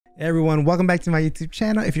Hey everyone, welcome back to my YouTube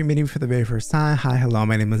channel. If you're meeting me for the very first time, hi, hello,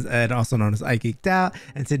 my name is Ed, also known as iGeekedOut,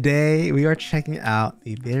 and today we are checking out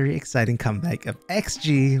the very exciting comeback of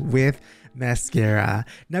XG with Mascara.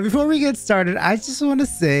 Now, before we get started, I just want to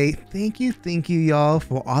say thank you y'all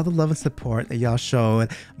for all the love and support that y'all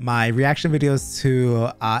showed my reaction videos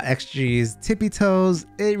to XG's Tippy Toes.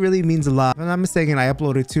 It really means a lot. If I'm not mistaken, I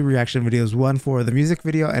uploaded 2 reaction videos, one for the music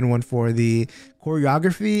video and one for the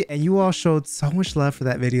choreography, and you all showed so much love for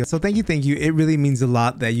that video. So thank you. It really means a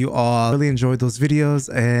lot that you all really enjoyed those videos,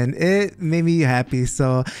 and it made me happy.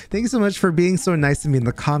 So thank you so much for being so nice to me in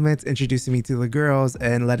the comments, introducing me to the girls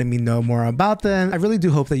and letting me know more about them. I really do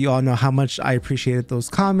hope that you all know how much I appreciated those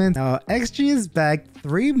comments. Now, XG is back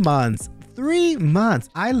 3 months. 3 months.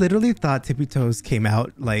 I literally thought Tippy Toes came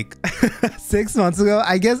out like 6 months ago.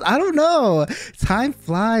 I guess, I don't know. Time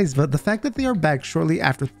flies, but the fact that they are back shortly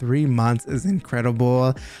after 3 months is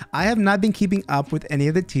incredible. I have not been keeping up with any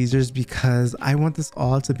of the teasers because I want this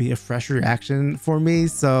all to be a fresh reaction for me.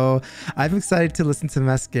 So I'm excited to listen to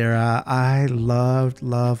Mascara. I loved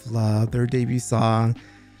their debut song.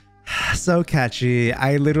 So catchy.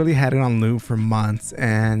 I literally had it on loop for months,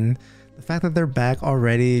 and the fact that they're back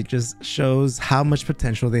already just shows how much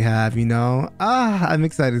potential they have, you know? I'm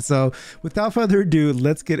excited. So without further ado,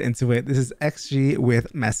 let's get into it. This is XG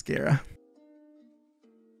with Mascara.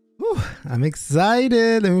 Whew, I'm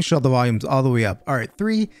excited. Let me show the volumes all the way up. All right,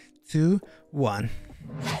 3, 2, 1.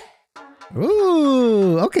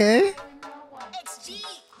 Ooh, okay. XG,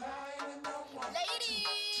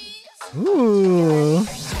 ladies. Ooh.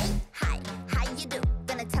 Hi, how you do?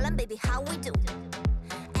 Gonna tell 'em, baby, how we do.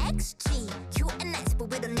 XG, Q&S, but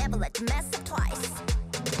we don't never let you mess up twice.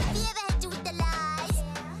 If you ever hit you with the lies,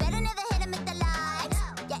 better never hit 'em with the lies.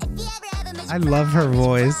 Yeah, if you ever miss I love her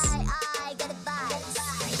voice. I get advice.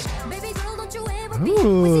 Baby girl, don't you ever be Ooh.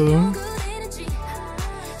 wasting your good energy.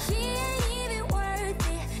 He ain't even worth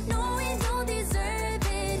it. No, he don't deserve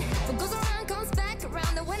it. What goes around comes back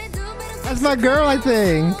around, and when it do, better That's my girl, I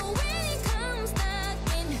think.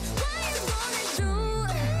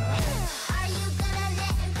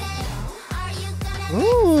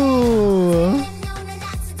 Ooh.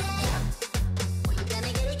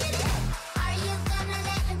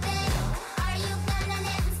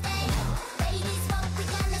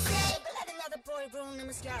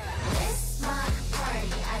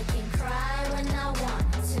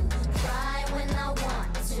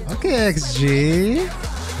 Okay, XG.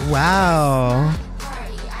 Wow.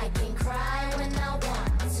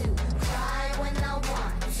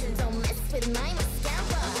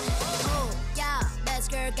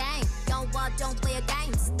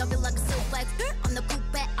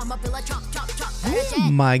 Oh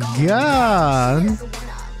my god.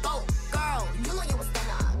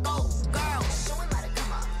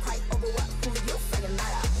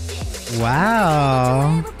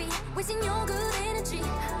 Wow.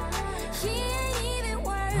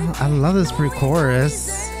 Oh, I love this pre-chorus.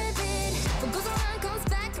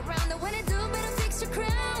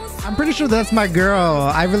 I'm pretty sure that's my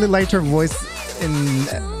girl. I really liked her voice in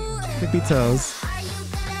Tippy Toes.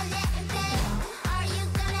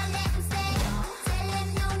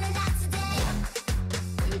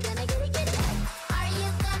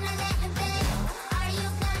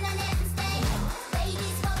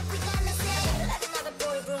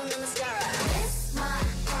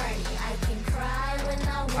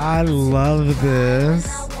 I love this.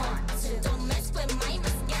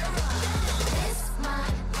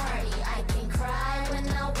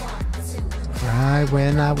 Cry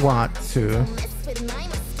when I want to.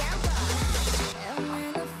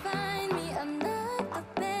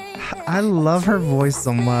 I love her voice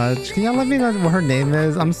so much. Can y'all let me know what her name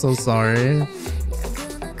is? I'm so sorry.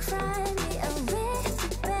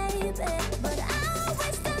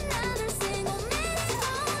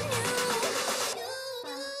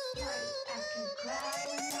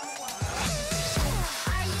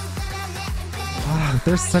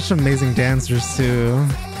 They're such amazing dancers too.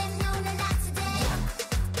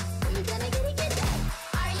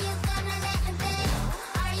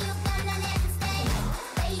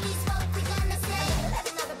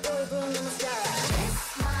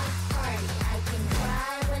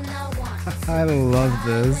 I love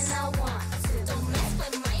this.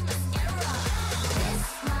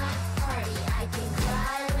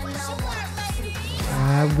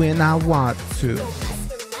 When I want to.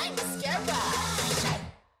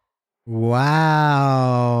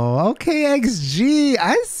 Wow. Okay, XG,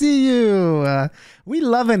 I see you. We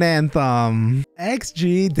love an anthem.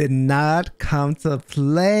 XG did not come to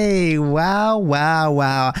play. Wow, wow,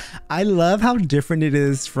 wow. I love how different it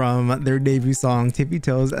is from their debut song, Tippy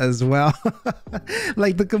Toes, as well.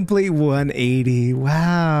 Like the complete 180.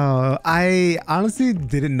 Wow. I honestly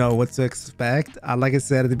didn't know what to expect. Like I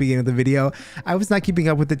said at the beginning of the video, I was not keeping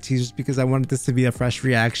up with the teasers because I wanted this to be a fresh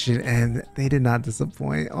reaction, and they did not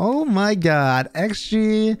disappoint. Oh my God.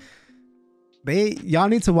 XG. Y'all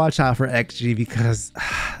need to watch out for XG because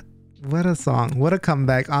what a song, what a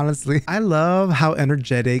comeback. Honestly, I love how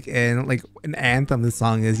energetic and like an anthem this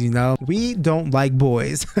song is. You know, we don't like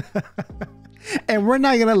boys and we're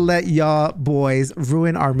not gonna let y'all boys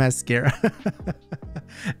ruin our mascara.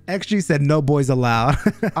 XG said no boys allowed.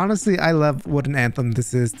 Honestly, I love what an anthem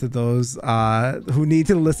this is to those who need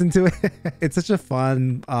to listen to it. It's such a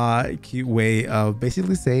fun, cute way of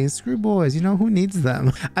basically saying screw boys, you know, who needs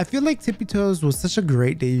them? I feel like Tippy Toes was such a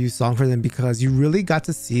great debut song for them because you really got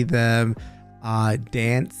to see them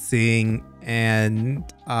dance, sing, and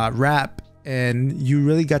rap, and you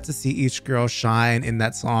really got to see each girl shine in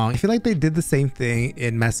that song. I feel like they did the same thing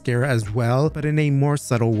in Mascara as well, but in a more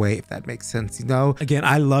subtle way, if that makes sense. You know, again,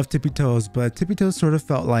 I love Tippy Toes, but Tippy Toes sort of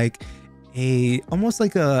felt like almost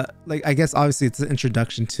like I guess obviously it's an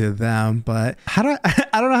introduction to them, but I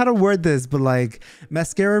don't know how to word this, but like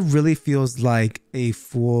Mascara really feels like a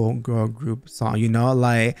full girl group song, you know,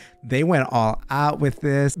 like they went all out with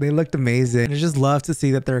this. They looked amazing. I just love to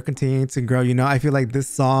see that they're continuing to grow. You know, I feel like this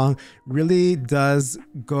song really does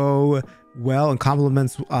go well and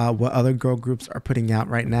complements what other girl groups are putting out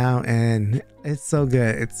right now, and it's so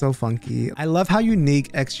good. It's so funky. I love how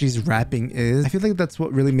unique XG's rapping is. I feel like that's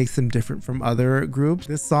what really makes them different from other groups.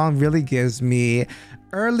 This song really gives me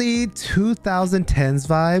early 2010s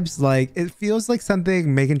vibes. Like it feels like something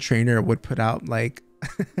Meghan Trainor would put out. Like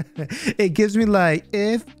it gives me like,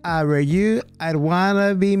 if I were you, I'd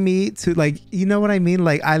wanna be me too. Like, you know what I mean?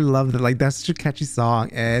 Like I love that. Like that's such a catchy song,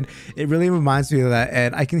 and it really reminds me of that,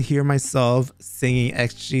 and I can hear myself singing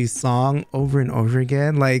XG's song over and over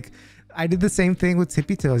again. Like I did the same thing with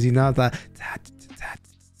Tippy Toes, you know, the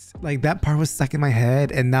like that part was stuck in my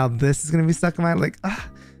head, and now this is gonna be stuck in my, like,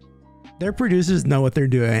 their producers know what they're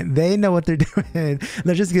doing. They know what they're doing.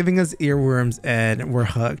 They're just giving us earworms and we're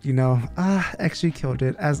hooked, you know. Actually killed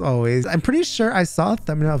it as always. I'm pretty sure I saw a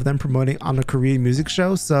thumbnail of them promoting on a Korean music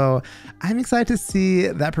show, so I'm excited to see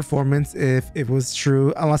that performance if it was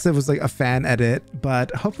true, unless it was like a fan edit.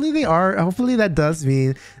 But hopefully they are. Hopefully that does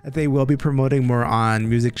mean that they will be promoting more on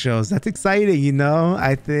music shows. That's exciting, you know.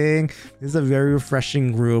 I think this is a very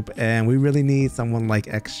refreshing group, and we really need someone like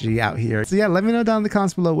XG out here. So yeah, let me know down in the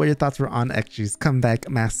comments below what your thoughts were on XG's comeback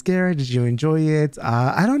Mascara. Did you enjoy it?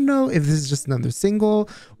 I don't know if this is just another single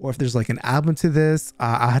or if there's like an album to this.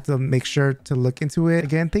 I'll have to make sure to look into it.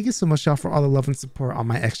 Again, thank you so much, y'all, for all the love and support on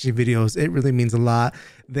my XG videos. It really means a lot.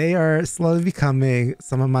 They are slowly becoming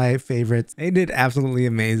some of my favorites. They did absolutely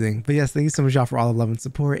amazing. But yes, thank you so much, y'all, for all the love and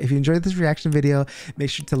support. If you enjoyed this reaction video, make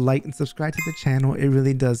sure to like and subscribe to the channel. It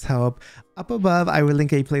really does help. Up above, I will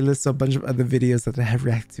link a playlist of a bunch of other videos that I have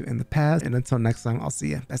reacted to in the past. And until next time, I'll see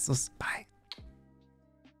you. Besos. Bye.